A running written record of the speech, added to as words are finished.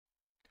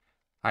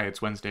Hi,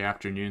 it's Wednesday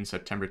afternoon,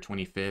 September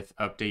 25th.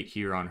 Update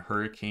here on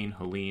Hurricane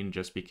Helene.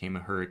 Just became a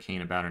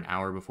hurricane about an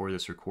hour before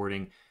this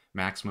recording.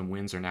 Maximum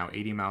winds are now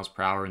 80 miles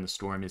per hour, and the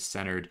storm is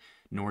centered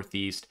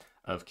northeast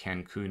of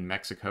Cancun,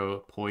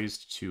 Mexico,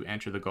 poised to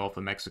enter the Gulf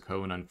of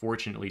Mexico and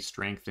unfortunately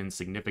strengthen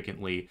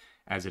significantly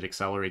as it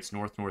accelerates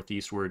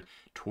north-northeastward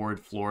toward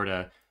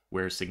Florida,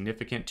 where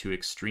significant to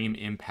extreme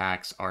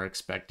impacts are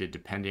expected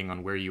depending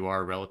on where you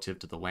are relative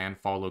to the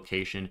landfall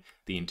location.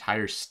 The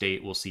entire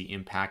state will see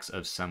impacts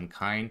of some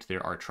kind.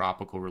 There are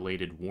tropical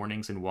related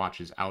warnings and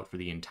watches out for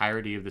the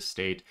entirety of the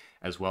state,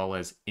 as well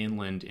as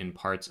inland in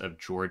parts of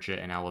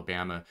Georgia and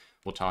Alabama.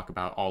 We'll talk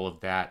about all of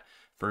that.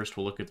 First,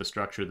 we'll look at the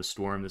structure of the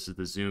storm. This is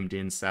the zoomed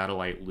in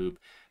satellite loop.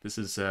 This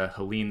is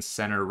Helene's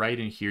center. Right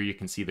in here, you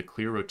can see the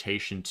clear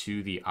rotation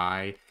to the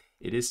eye.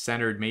 It is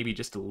centered maybe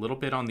just a little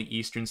bit on the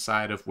eastern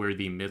side of where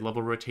the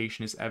mid-level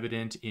rotation is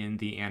evident in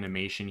the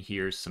animation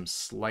here. Some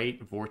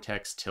slight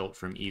vortex tilt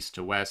from east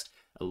to west.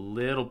 A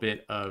little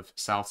bit of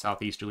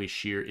south-southeasterly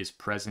shear is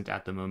present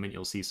at the moment.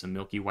 You'll see some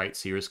milky white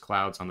cirrus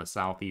clouds on the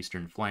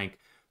southeastern flank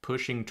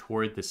pushing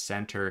toward the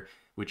center,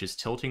 which is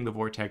tilting the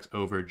vortex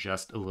over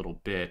just a little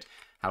bit.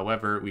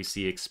 However, we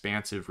see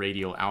expansive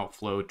radial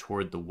outflow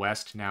toward the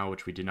west now,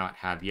 which we did not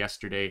have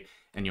yesterday,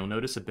 and you'll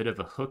notice a bit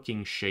of a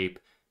hooking shape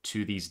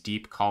to these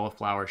deep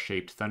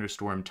cauliflower-shaped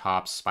thunderstorm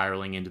tops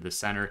spiraling into the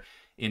center,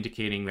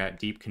 indicating that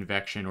deep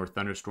convection or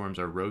thunderstorms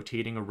are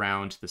rotating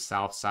around the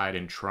south side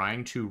and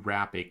trying to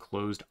wrap a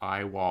closed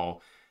eye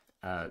wall,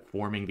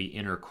 forming the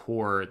inner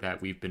core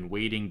that we've been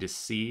waiting to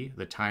see.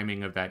 The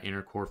timing of that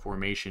inner core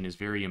formation is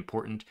very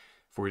important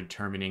for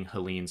determining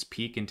Helene's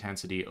peak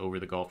intensity over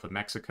the Gulf of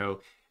Mexico,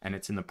 and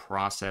it's in the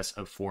process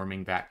of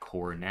forming that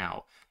core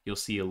now. You'll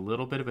see a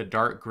little bit of a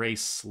dark gray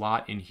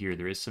slot in here.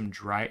 There is some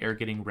dry air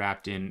getting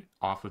wrapped in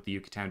off of the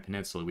Yucatan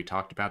Peninsula. We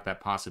talked about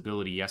that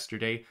possibility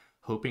yesterday,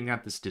 hoping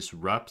that this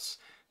disrupts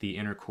the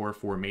inner core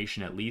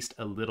formation at least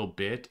a little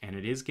bit, and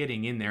it is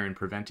getting in there and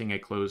preventing a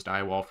closed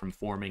eye wall from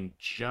forming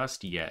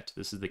just yet.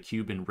 This is the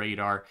Cuban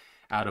radar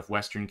out of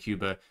western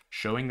Cuba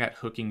showing that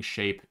hooking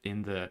shape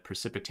in the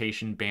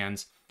precipitation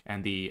bands,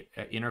 and the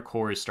inner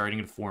core is starting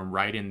to form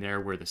right in there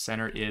where the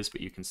center is,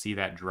 but you can see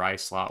that dry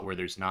slot where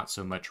there's not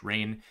so much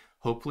rain.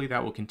 Hopefully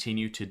that will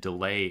continue to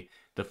delay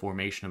the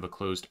formation of a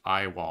closed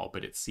eye wall,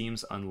 but it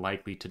seems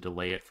unlikely to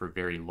delay it for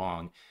very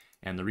long.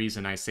 And the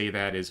reason I say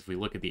that is if we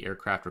look at the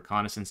aircraft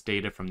reconnaissance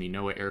data from the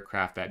NOAA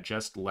aircraft that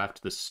just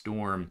left the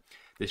storm,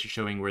 this is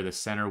showing where the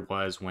center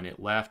was when it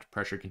left.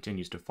 Pressure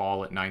continues to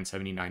fall at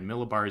 979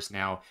 millibars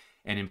now.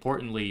 And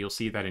importantly, you'll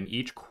see that in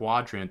each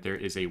quadrant, there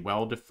is a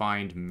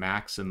well-defined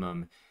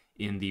maximum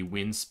in the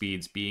wind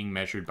speeds being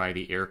measured by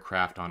the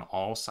aircraft on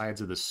all sides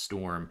of the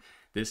storm.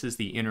 This is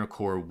the inner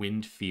core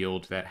wind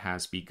field that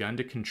has begun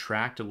to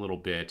contract a little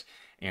bit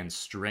and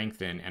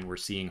strengthen, and we're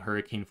seeing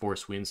hurricane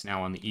force winds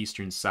now on the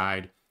eastern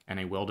side and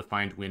a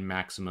well-defined wind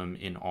maximum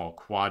in all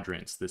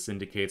quadrants. This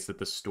indicates that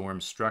the storm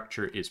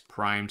structure is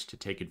primed to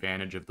take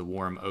advantage of the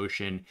warm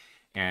ocean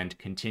and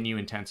continue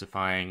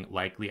intensifying,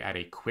 likely at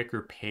a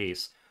quicker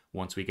pace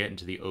once we get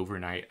into the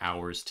overnight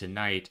hours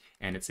tonight,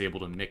 and it's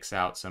able to mix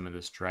out some of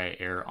this dry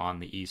air on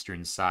the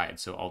eastern side.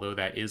 So although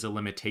that is a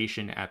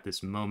limitation at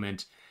this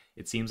moment,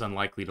 it seems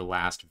unlikely to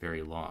last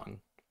very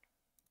long.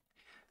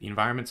 The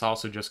environment's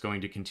also just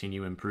going to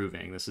continue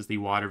improving. This is the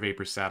water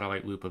vapor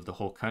satellite loop of the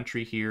whole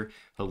country here.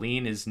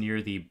 Helene is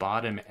near the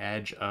bottom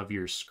edge of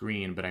your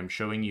screen, but I'm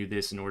showing you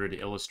this in order to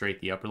illustrate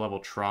the upper level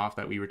trough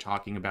that we were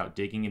talking about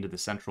digging into the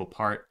central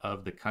part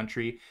of the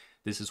country.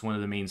 This is one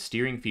of the main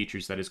steering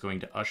features that is going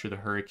to usher the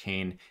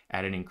hurricane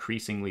at an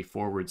increasingly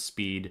forward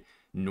speed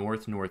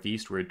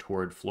north-northeastward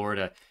toward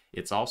Florida.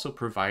 It's also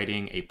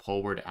providing a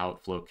poleward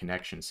outflow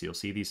connection. So you'll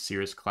see these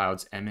cirrus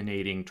clouds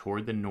emanating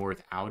toward the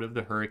north out of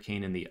the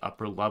hurricane in the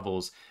upper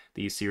levels.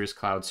 These cirrus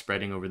clouds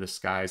spreading over the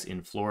skies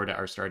in Florida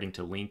are starting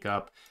to link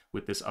up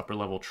with this upper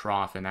level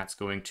trough, and that's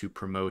going to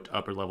promote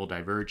upper level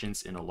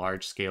divergence in a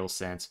large scale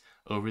sense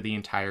over the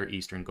entire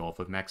eastern Gulf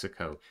of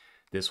Mexico.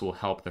 This will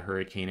help the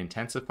hurricane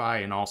intensify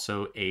and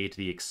also aid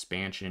the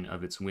expansion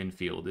of its wind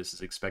field. This is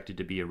expected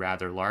to be a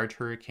rather large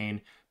hurricane,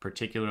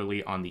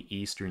 particularly on the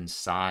eastern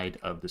side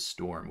of the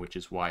storm, which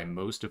is why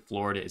most of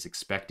Florida is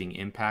expecting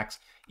impacts.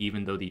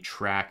 Even though the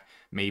track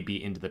may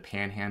be into the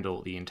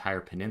panhandle, the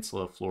entire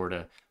peninsula of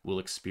Florida will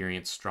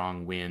experience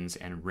strong winds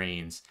and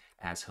rains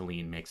as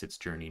Helene makes its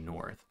journey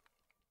north.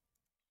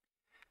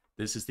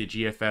 This is the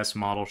GFS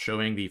model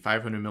showing the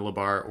 500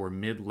 millibar or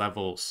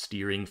mid-level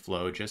steering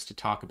flow. Just to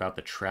talk about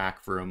the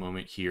track for a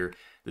moment here,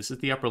 this is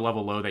the upper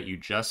level low that you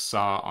just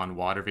saw on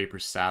water vapor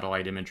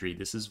satellite imagery.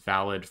 This is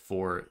valid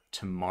for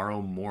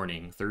tomorrow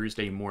morning,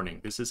 Thursday morning.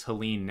 This is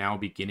Helene now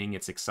beginning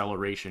its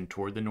acceleration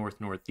toward the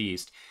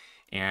north-northeast.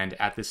 And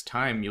at this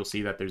time, you'll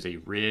see that there's a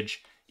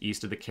ridge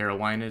east of the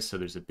Carolinas. So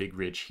there's a big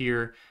ridge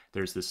here.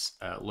 There's this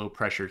low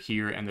pressure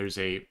here, and there's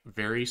a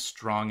very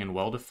strong and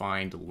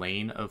well-defined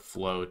lane of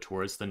flow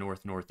towards the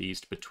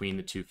north-northeast between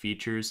the two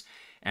features.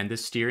 And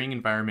this steering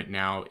environment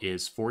now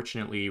is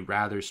fortunately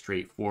rather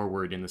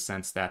straightforward in the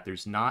sense that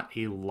there's not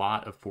a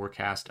lot of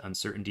forecast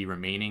uncertainty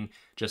remaining,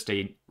 just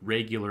a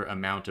regular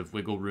amount of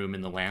wiggle room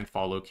in the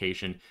landfall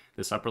location.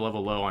 This upper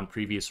level low on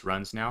previous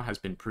runs now has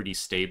been pretty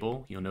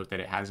stable. You'll note that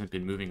it hasn't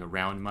been moving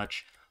around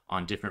much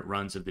on different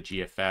runs of the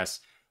GFS,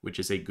 which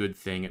is a good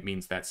thing. It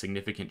means that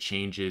significant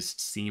changes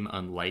seem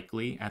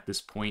unlikely at this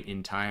point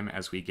in time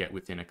as we get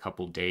within a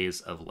couple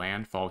days of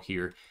landfall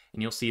here.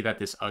 And you'll see that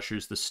this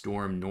ushers the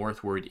storm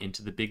northward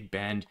into the Big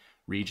Bend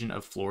region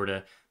of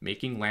Florida,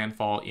 making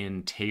landfall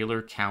in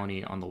Taylor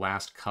County on the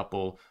last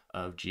couple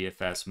of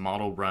GFS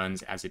model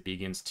runs as it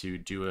begins to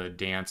do a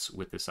dance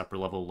with this upper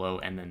level low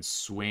and then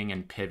swing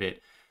and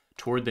pivot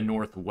toward the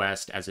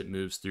northwest as it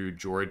moves through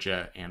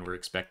Georgia, and we're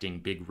expecting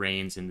big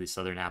rains in the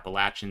southern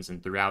Appalachians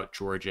and throughout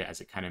Georgia as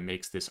it kind of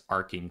makes this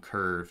arcing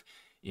curve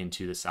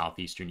into the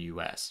southeastern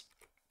U.S.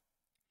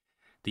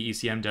 The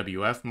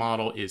ECMWF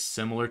model is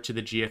similar to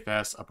the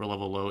GFS, upper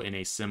level low in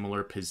a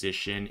similar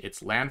position.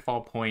 Its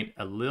landfall point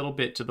a little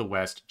bit to the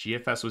west.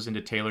 GFS was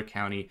into Taylor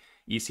County.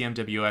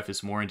 ECMWF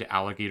is more into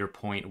Alligator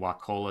Point,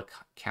 Wakulla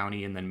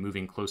County, and then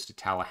moving close to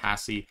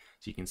Tallahassee.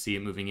 So you can see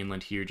it moving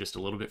inland here just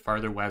a little bit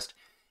farther west.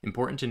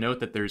 Important to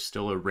note that there's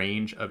still a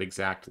range of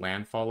exact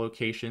landfall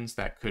locations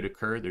that could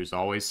occur. There's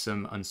always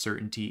some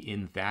uncertainty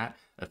in that.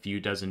 A few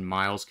dozen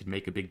miles could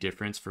make a big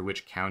difference for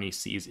which county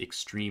sees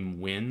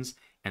extreme winds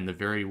and the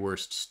very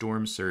worst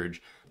storm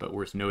surge, but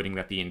worth noting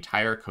that the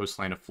entire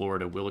coastline of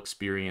Florida will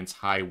experience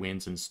high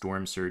winds and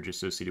storm surge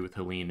associated with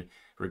Helene,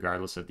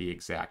 regardless of the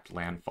exact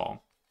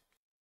landfall.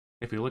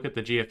 If we look at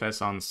the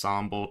GFS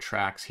ensemble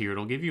tracks here,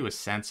 it'll give you a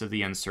sense of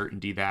the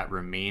uncertainty that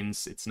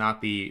remains. It's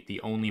not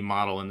the only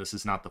model, and this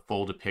is not the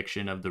full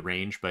depiction of the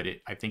range, but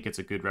I think it's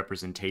a good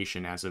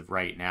representation as of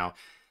right now.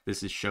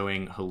 This is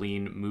showing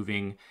Helene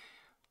moving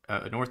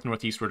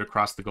north-northeastward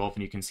across the Gulf,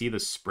 and you can see the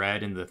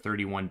spread in the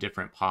 31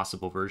 different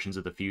possible versions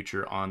of the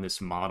future on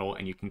this model,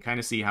 and you can kind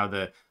of see how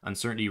the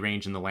uncertainty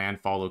range in the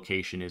landfall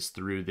location is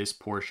through this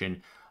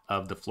portion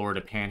of the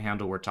Florida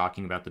Panhandle. We're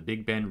talking about the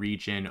Big Bend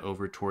region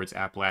over towards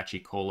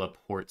Apalachicola,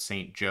 Port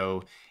St.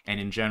 Joe, and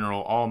in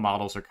general, all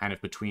models are kind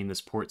of between this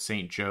Port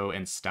St. Joe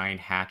and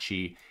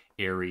Steinhatchee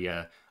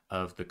area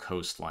of the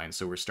coastline.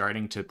 So we're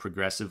starting to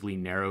progressively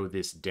narrow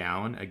this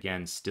down.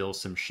 Again, still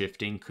some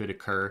shifting could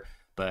occur,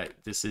 but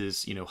this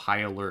is, high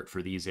alert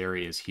for these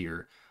areas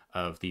here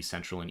of the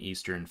central and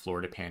eastern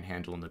Florida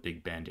Panhandle and the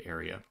Big Bend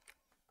area.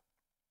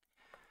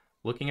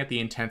 Looking at the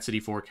intensity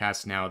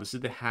forecast now, this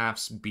is the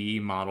HAFS-B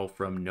model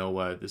from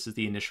NOAA. This is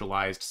the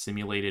initialized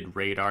simulated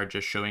radar,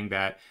 just showing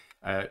that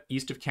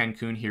east of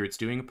Cancun here, it's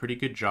doing a pretty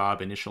good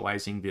job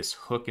initializing this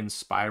hook and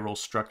spiral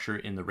structure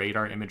in the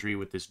radar imagery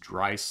with this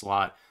dry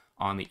slot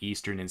on the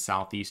eastern and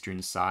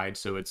southeastern side.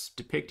 So it's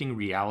depicting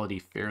reality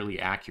fairly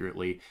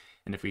accurately.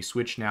 And if we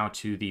switch now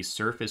to the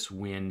surface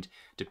wind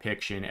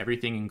depiction,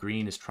 everything in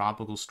green is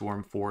tropical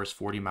storm force,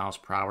 40 miles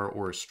per hour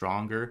or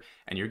stronger.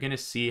 And you're going to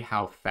see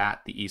how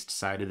fat the east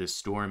side of this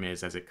storm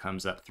is as it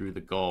comes up through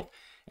the Gulf.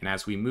 And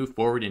as we move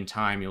forward in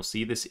time, you'll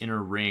see this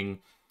inner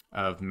ring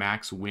of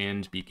max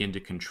wind begin to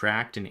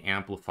contract and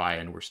amplify.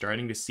 And we're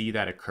starting to see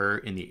that occur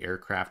in the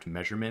aircraft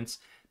measurements.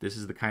 This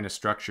is the kind of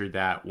structure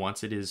that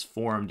once it is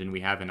formed and we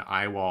have an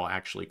eye wall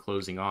actually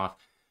closing off,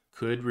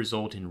 could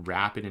result in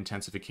rapid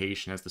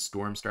intensification as the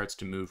storm starts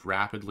to move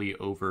rapidly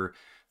over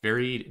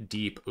very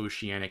deep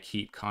oceanic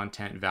heat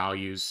content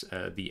values.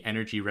 The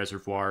energy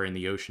reservoir in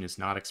the ocean is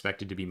not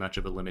expected to be much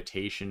of a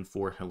limitation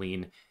for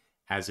Helene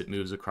as it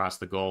moves across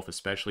the Gulf,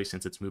 especially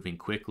since it's moving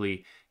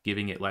quickly,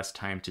 giving it less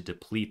time to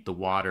deplete the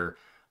water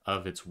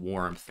of its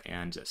warmth.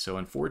 And so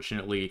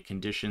unfortunately,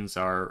 conditions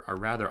are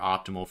rather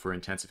optimal for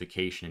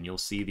intensification, and you'll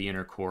see the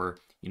inner core,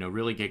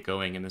 really get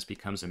going, and this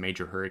becomes a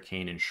major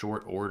hurricane in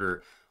short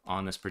order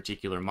on this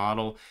particular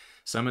model.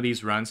 Some of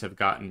these runs have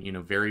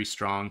gotten, very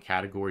strong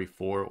category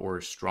 4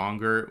 or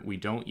stronger. We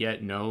don't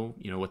yet know,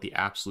 what the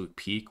absolute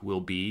peak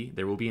will be.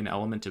 There will be an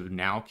element of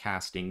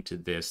nowcasting to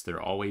this.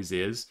 There always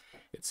is.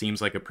 It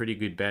seems like a pretty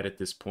good bet at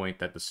this point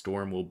that the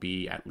storm will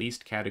be at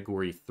least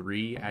category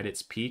 3 at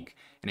its peak,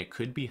 and it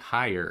could be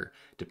higher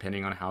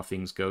depending on how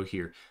things go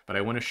here. But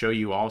I want to show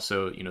you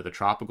also, the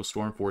tropical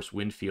storm force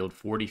wind field,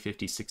 40,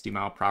 50, 60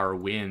 mile per hour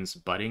winds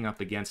butting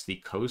up against the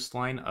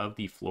coastline of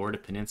the Florida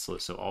Peninsula.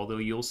 So although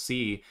you'll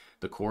see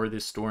the core of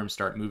this storm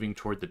start moving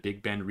toward the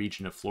Big Bend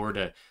region of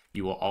Florida,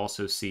 you will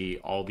also see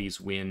all these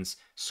winds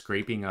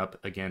scraping up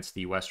against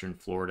the western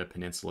Florida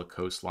Peninsula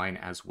coastline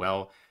as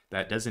well.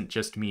 That doesn't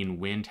just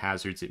mean wind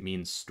hazards, it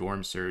means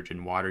storm surge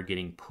and water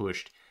getting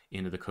pushed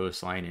into the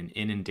coastline and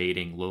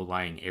inundating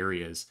low-lying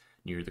areas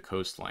near the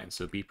coastline.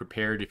 So be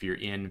prepared if you're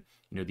in,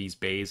 these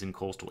bays and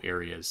coastal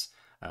areas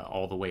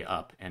all the way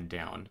up and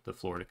down the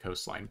Florida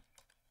coastline.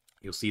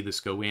 You'll see this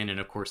go in, and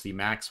of course the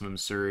maximum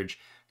surge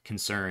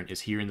concern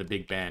is here in the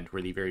Big Bend,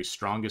 where the very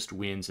strongest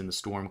winds in the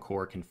storm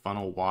core can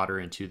funnel water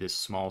into this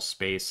small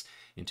space,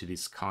 into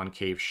this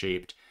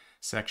concave-shaped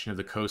section of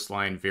the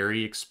coastline.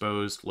 Very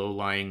exposed,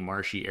 low-lying,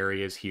 marshy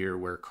areas here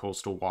where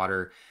coastal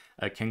water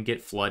can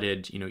get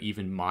flooded,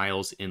 even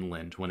miles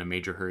inland when a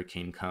major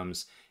hurricane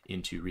comes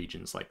into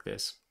regions like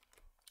this.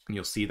 And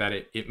you'll see that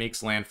it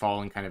makes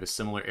landfall in kind of a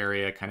similar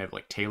area, kind of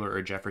like Taylor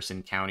or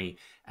Jefferson County,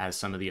 as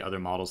some of the other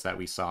models that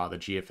we saw, the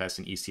GFS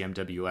and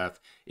ECMWF.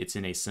 It's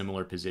in a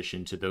similar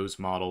position to those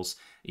models.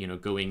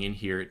 Going in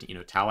here,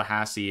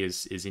 Tallahassee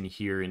is in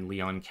here in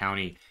Leon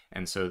County.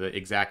 And so the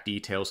exact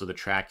details of the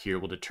track here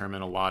will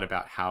determine a lot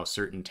about how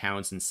certain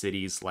towns and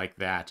cities like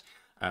that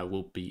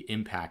will be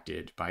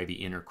impacted by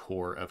the inner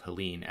core of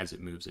Helene as it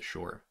moves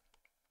ashore.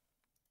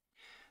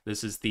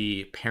 This is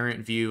the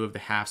parent view of the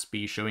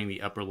half-speed showing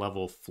the upper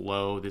level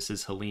flow. This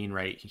is Helene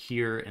right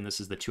here, and this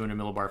is the 200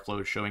 millibar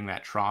flow showing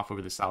that trough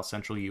over the south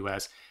central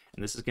US.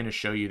 And this is going to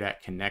show you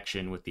that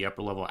connection with the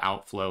upper level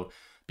outflow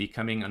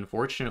becoming,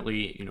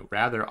 unfortunately,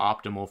 rather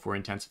optimal for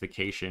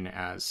intensification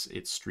as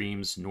it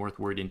streams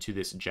northward into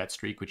this jet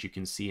streak, which you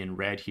can see in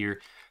red here.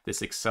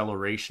 This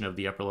acceleration of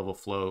the upper level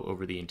flow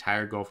over the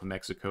entire Gulf of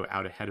Mexico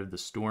out ahead of the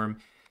storm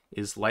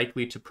is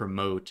likely to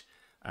promote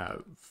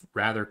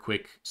rather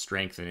quick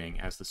strengthening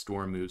as the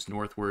storm moves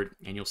northward.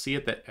 And you'll see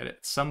that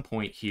at some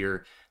point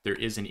here, there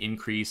is an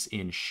increase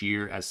in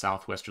shear as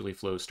southwesterly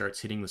flow starts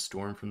hitting the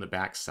storm from the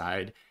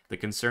backside. The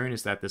concern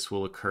is that this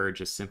will occur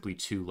just simply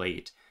too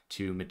late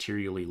to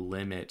materially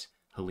limit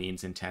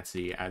Helene's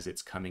intensity as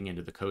it's coming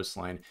into the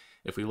coastline.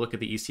 If we look at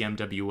the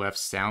ECMWF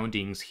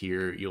soundings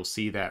here, you'll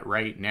see that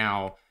right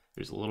now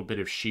there's a little bit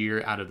of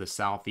shear out of the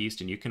southeast,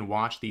 and you can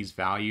watch these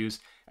values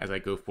as I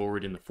go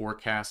forward in the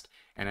forecast.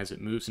 And as it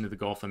moves into the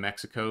Gulf of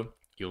Mexico,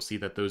 you'll see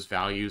that those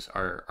values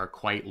are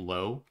quite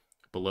low,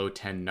 below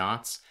 10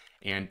 knots,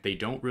 and they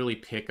don't really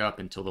pick up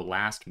until the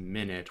last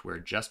minute, where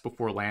just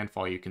before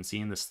landfall, you can see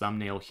in this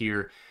thumbnail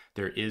here,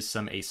 there is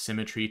some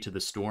asymmetry to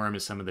the storm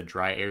as some of the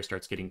dry air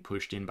starts getting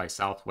pushed in by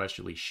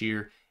southwesterly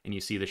shear, and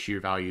you see the shear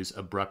values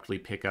abruptly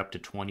pick up to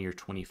 20 or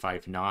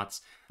 25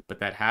 knots. But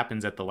that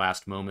happens at the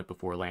last moment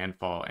before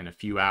landfall, and a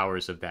few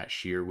hours of that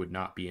shear would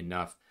not be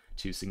enough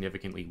to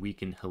significantly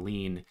weaken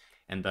Helene,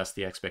 and thus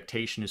the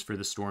expectation is for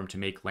the storm to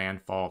make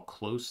landfall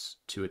close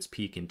to its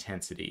peak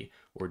intensity,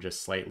 or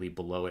just slightly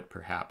below it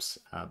perhaps.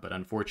 But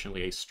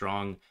unfortunately, a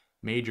strong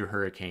major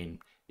hurricane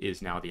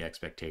is now the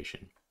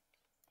expectation.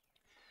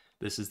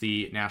 This is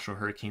the National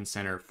Hurricane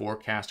Center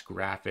forecast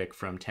graphic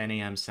from 10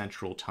 a.m.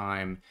 Central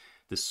Time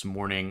this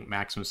morning.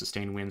 Maximum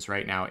sustained winds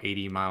right now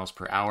 80 miles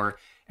per hour.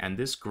 And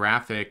this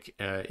graphic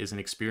is an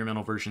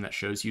experimental version that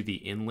shows you the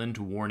inland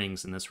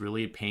warnings. And this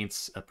really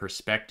paints a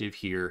perspective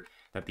here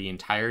that the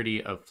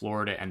entirety of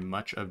Florida and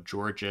much of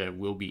Georgia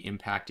will be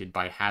impacted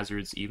by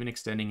hazards, even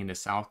extending into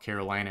South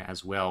Carolina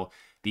as well.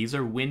 These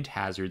are wind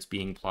hazards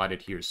being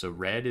plotted here. So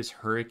red is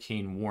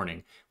hurricane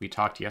warning. We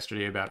talked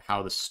yesterday about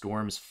how the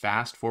storm's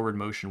fast forward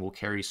motion will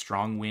carry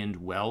strong wind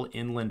well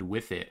inland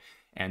with it.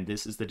 And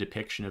this is the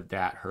depiction of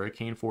that.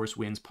 Hurricane force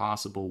winds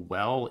possible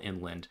well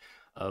inland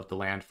of the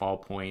landfall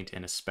point,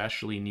 and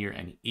especially near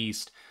and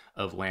east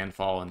of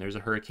landfall. And there's a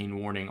hurricane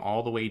warning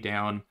all the way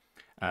down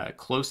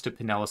close to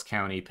Pinellas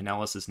County.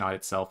 Pinellas is not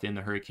itself in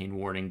the hurricane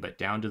warning, but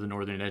down to the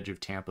northern edge of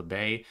Tampa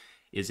Bay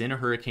is in a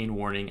hurricane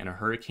warning, and a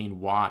hurricane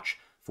watch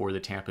for the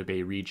Tampa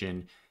Bay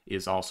region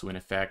is also in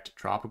effect.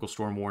 Tropical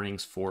storm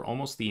warnings for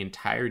almost the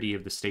entirety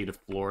of the state of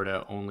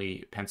Florida,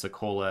 only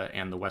Pensacola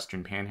and the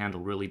western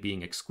panhandle really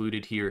being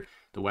excluded here.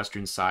 The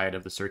western side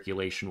of the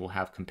circulation will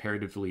have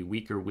comparatively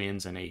weaker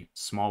winds and a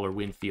smaller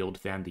wind field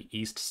than the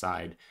east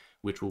side,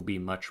 which will be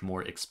much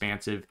more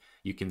expansive.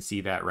 You can see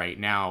that right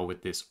now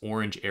with this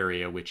orange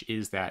area, which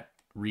is that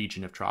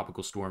region of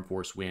tropical storm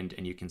force wind,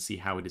 and you can see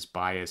how it is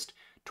biased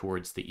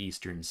towards the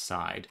eastern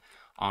side.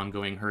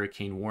 Ongoing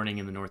hurricane warning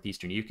in the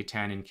northeastern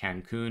Yucatan and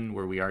Cancun,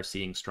 where we are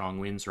seeing strong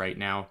winds right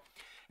now.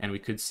 And we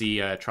could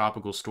see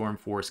tropical storm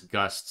force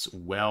gusts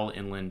well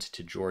inland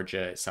to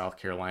Georgia, South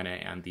Carolina,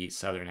 and the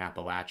southern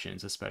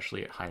Appalachians,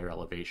 especially at higher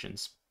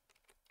elevations.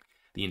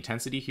 The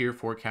intensity here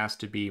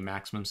forecast to be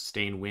maximum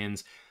sustained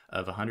winds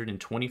of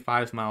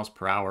 125 miles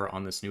per hour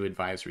on this new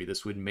advisory.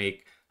 This would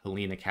make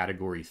Helene a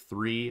Category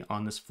 3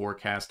 on this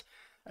forecast.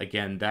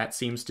 Again, that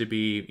seems to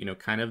be,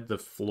 kind of the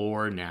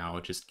floor now,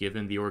 just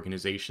given the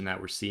organization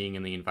that we're seeing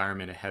in the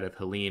environment ahead of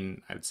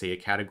Helene. I would say a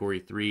Category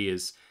 3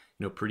 is,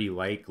 pretty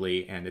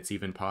likely, and it's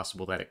even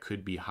possible that it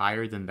could be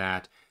higher than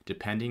that,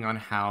 depending on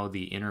how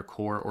the inner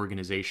core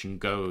organization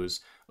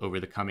goes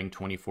over the coming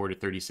 24 to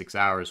 36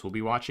 hours. We'll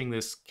be watching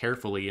this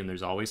carefully, and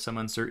there's always some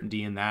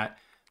uncertainty in that.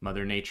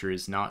 Mother Nature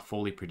is not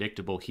fully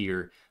predictable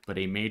here, but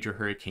a major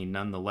hurricane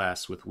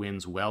nonetheless, with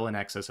winds well in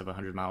excess of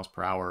 100 miles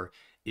per hour,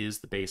 is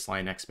the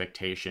baseline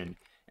expectation,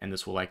 and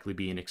this will likely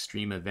be an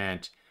extreme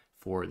event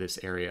for this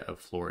area of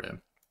Florida.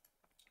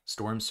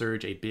 Storm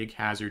surge, a big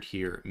hazard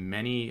here,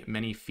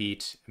 many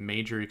feet,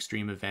 major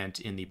extreme event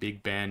in the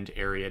Big Bend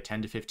area,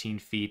 10 to 15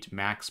 feet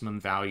maximum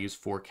values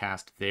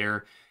forecast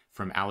there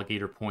from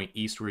Alligator Point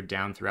eastward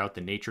down throughout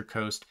the Nature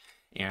Coast,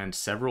 and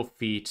several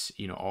feet,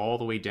 all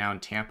the way down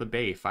Tampa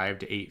Bay, 5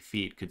 to 8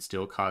 feet could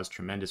still cause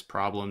tremendous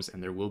problems,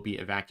 and there will be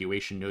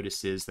evacuation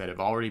notices that have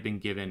already been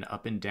given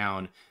up and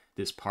down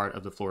this part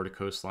of the Florida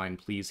coastline.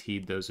 Please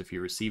heed those if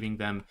you're receiving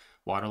them.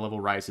 Water level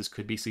rises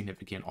could be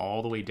significant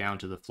all the way down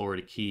to the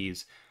Florida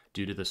Keys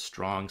due to the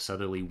strong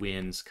southerly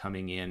winds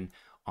coming in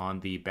on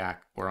the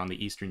back or on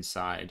the eastern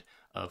side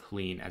of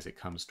Helene as it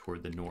comes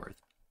toward the north.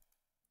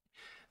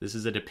 This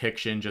is a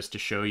depiction just to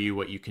show you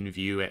what you can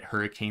view at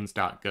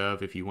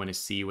hurricanes.gov. If you want to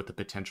see what the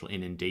potential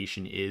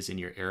inundation is in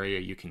your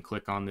area, you can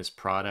click on this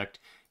product.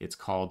 It's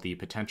called the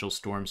Potential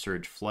Storm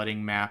Surge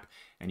Flooding Map,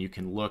 and you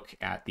can look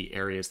at the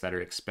areas that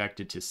are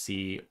expected to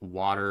see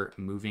water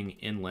moving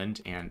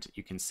inland, and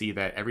you can see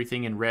that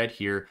everything in red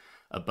here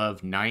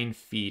above 9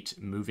 feet,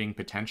 moving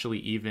potentially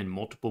even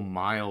multiple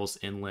miles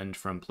inland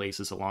from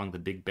places along the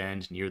Big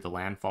Bend near the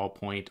landfall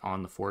point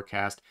on the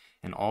forecast,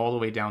 and all the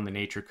way down the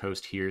Nature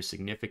Coast here.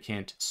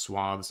 Significant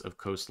swaths of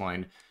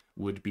coastline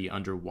would be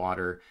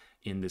underwater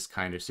in this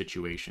kind of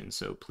situation,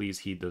 so please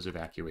heed those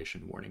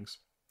evacuation warnings.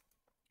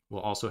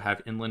 We'll also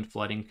have inland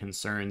flooding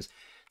concerns.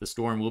 The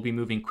storm will be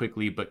moving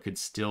quickly, but could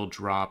still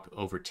drop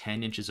over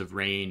 10 inches of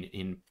rain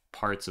in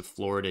parts of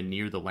Florida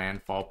near the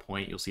landfall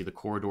point. You'll see the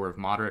corridor of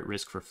moderate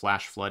risk for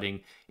flash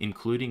flooding,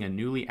 including a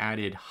newly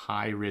added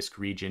high-risk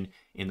region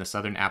in the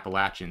southern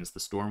Appalachians.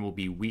 The storm will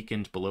be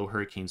weakened below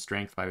hurricane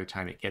strength by the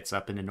time it gets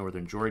up into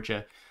northern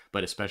Georgia,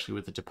 but especially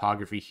with the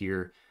topography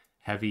here,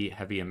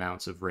 heavy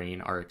amounts of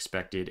rain are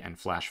expected, and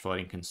flash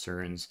flooding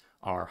concerns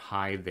are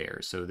high there.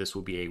 So this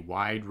will be a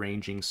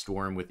wide-ranging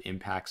storm with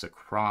impacts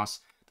across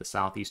the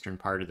southeastern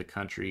part of the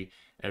country.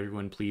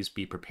 Everyone, please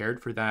be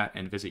prepared for that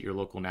and visit your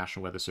local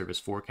National Weather Service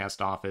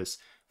forecast office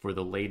for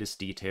the latest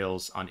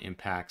details on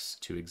impacts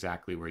to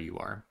exactly where you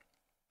are.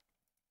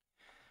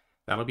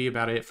 That'll be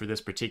about it for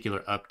this particular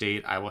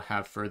update. I will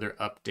have further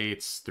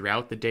updates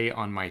throughout the day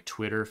on my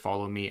Twitter.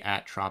 Follow me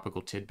at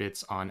Tropical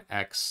Tidbits on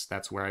X.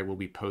 That's where I will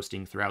be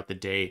posting throughout the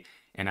day.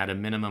 And at a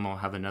minimum, I'll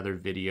have another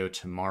video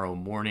tomorrow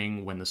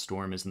morning when the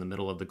storm is in the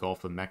middle of the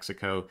Gulf of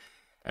Mexico.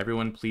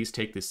 Everyone, please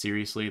take this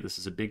seriously. This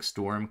is a big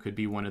storm, could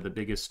be one of the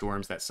biggest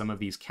storms that some of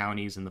these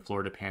counties in the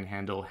Florida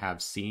Panhandle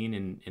have seen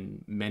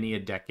in many a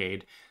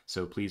decade.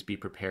 So please be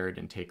prepared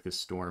and take this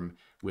storm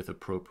with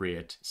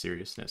appropriate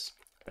seriousness.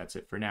 That's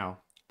it for now.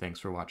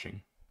 Thanks for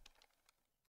watching.